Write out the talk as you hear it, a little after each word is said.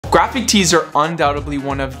Graphic tees are undoubtedly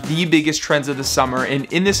one of the biggest trends of the summer, and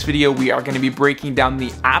in this video we are going to be breaking down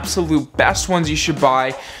the absolute best ones you should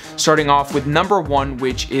buy, starting off with number one,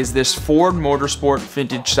 which is this Ford Motorsport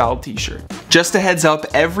vintage style t-shirt. Just a heads up,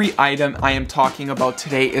 every item I am talking about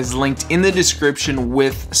today is linked in the description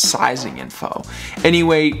with sizing info.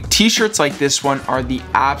 Anyway, t-shirts like this one are the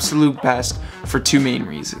absolute best for two main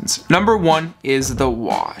reasons. Number one is the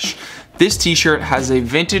wash. This t-shirt has a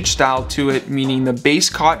vintage style to it, meaning the base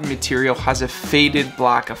cotton material has a faded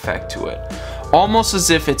black effect to it, almost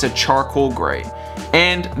as if it's a charcoal gray.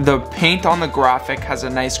 And the paint on the graphic has a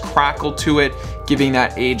nice crackle to it, giving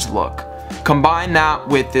that aged look. Combine that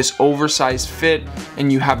with this oversized fit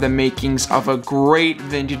and you have the makings of a great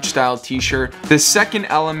vintage style t-shirt. The second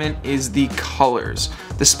element is the colors.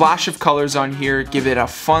 The splash of colors on here give it a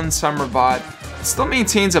fun summer vibe. It still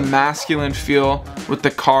maintains a masculine feel with the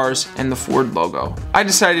cars and the Ford logo. I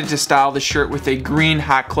decided to style the shirt with a green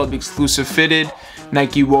Hat Club exclusive fitted,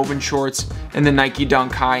 Nike woven shorts, and the Nike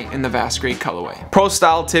Dunk High in the Vast Gray colorway. Pro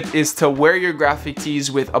style tip is to wear your graphic tees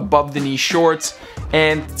with above the knee shorts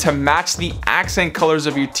and to match the accent colors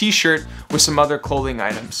of your t-shirt with some other clothing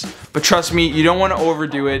items. But trust me, you don't want to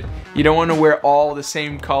overdo it. You don't want to wear all the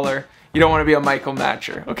same color. You don't want to be a Michael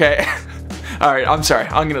Matcher, okay? Alright, I'm sorry,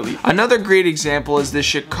 I'm gonna leave. Another great example is this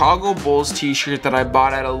Chicago Bulls t-shirt that I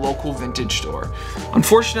bought at a local vintage store.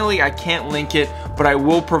 Unfortunately, I can't link it, but I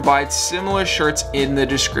will provide similar shirts in the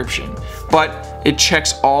description. But it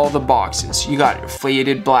checks all the boxes. You got your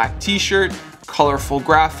faded black t-shirt, colorful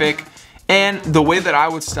graphic, and the way that I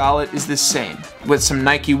would style it is the same, with some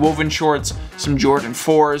Nike woven shorts, some Jordan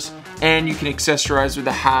 4s, and you can accessorize with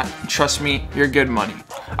a hat. Trust me, you're good money.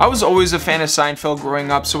 I was always a fan of Seinfeld growing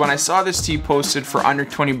up, so when I saw this tee posted for under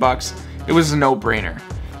 20 bucks, it was a no-brainer.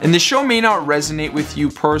 And the show may not resonate with you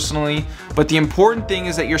personally, but the important thing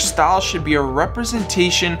is that your style should be a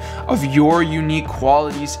representation of your unique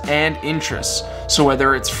qualities and interests. So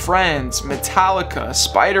whether it's Friends, Metallica,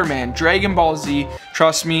 Spider-Man, Dragon Ball Z,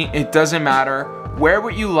 trust me, it doesn't matter. Wear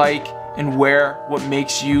what you like and wear what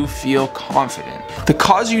makes you feel confident. The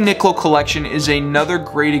Cause Uniqlo collection is another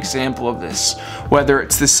great example of this. Whether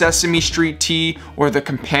it's the Sesame Street tee or the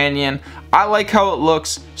companion, I like how it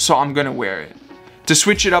looks, so I'm gonna wear it. To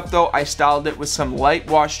switch it up though, I styled it with some light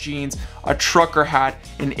wash jeans, a trucker hat,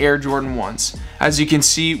 and Air Jordan 1s. As you can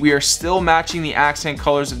see, we are still matching the accent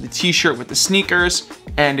colors of the t-shirt with the sneakers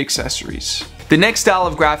and accessories. The next style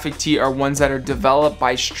of graphic tee are ones that are developed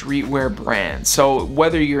by streetwear brands. So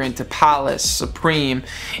whether you're into Palace, Supreme,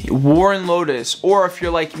 Warren Lotus, or if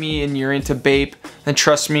you're like me and you're into Bape, then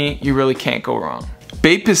trust me, you really can't go wrong.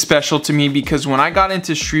 Bape is special to me because when I got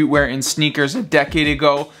into streetwear and sneakers a decade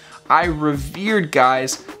ago, I revered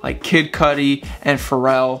guys like Kid Cudi and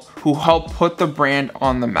Pharrell who helped put the brand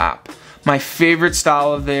on the map. My favorite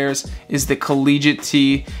style of theirs is the collegiate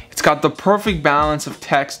tee. It's got the perfect balance of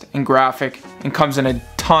text and graphic and comes in a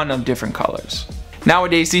ton of different colors.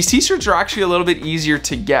 Nowadays, these t-shirts are actually a little bit easier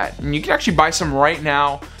to get, and you can actually buy some right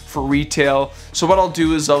now for retail. So what I'll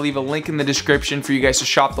do is I'll leave a link in the description for you guys to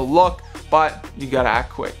shop the look, but you gotta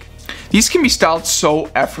act quick. These can be styled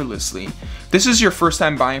so effortlessly. This is your first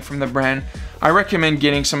time buying from the brand. I recommend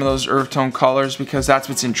getting some of those earth tone colors because that's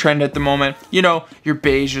what's in trend at the moment. You know, your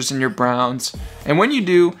beiges and your browns. And when you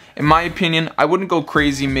do, in my opinion, I wouldn't go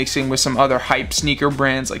crazy mixing with some other hype sneaker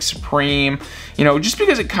brands like Supreme, you know, just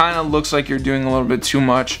because it kind of looks like you're doing a little bit too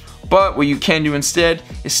much. But what you can do instead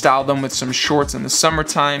is style them with some shorts in the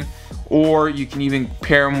summertime, or you can even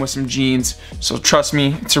pair them with some jeans. So trust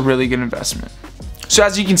me, it's a really good investment. So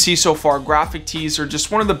as you can see so far, graphic tees are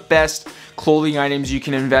just one of the best clothing items you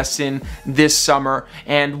can invest in this summer.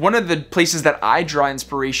 And one of the places that I draw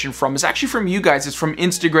inspiration from is actually from you guys. It's from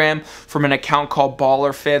Instagram, from an account called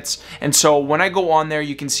Baller Fits. And so when I go on there,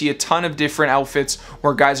 you can see a ton of different outfits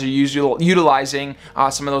where guys are utilizing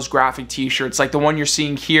some of those graphic t-shirts. Like the one you're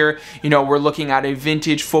seeing here, you know, we're looking at a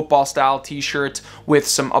vintage football style t-shirt with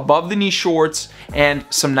some above the knee shorts and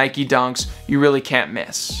some Nike Dunks. You really can't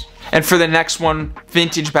miss. And for the next one,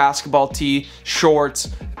 vintage basketball tee, shorts,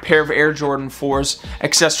 pair of Air Jordan 4s,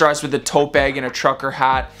 accessorized with a tote bag and a trucker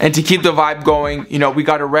hat. And to keep the vibe going, you know, we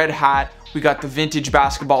got a red hat, we got the vintage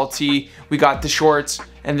basketball tee, we got the shorts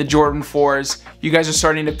and the Jordan 4s. You guys are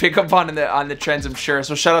starting to pick up on the trends, I'm sure.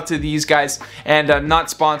 So shout out to these guys, and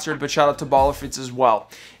not sponsored, but shout out to Baller Fits as well.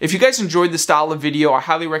 If you guys enjoyed this style of video, I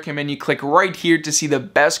highly recommend you click right here to see the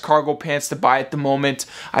best cargo pants to buy at the moment.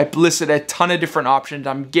 I've listed a ton of different options.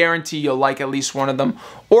 I'm guarantee you'll like at least one of them.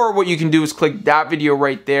 Or what you can do is click that video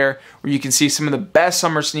right there where you can see some of the best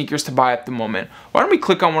summer sneakers to buy at the moment. Why don't we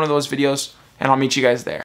click on one of those videos and I'll meet you guys there.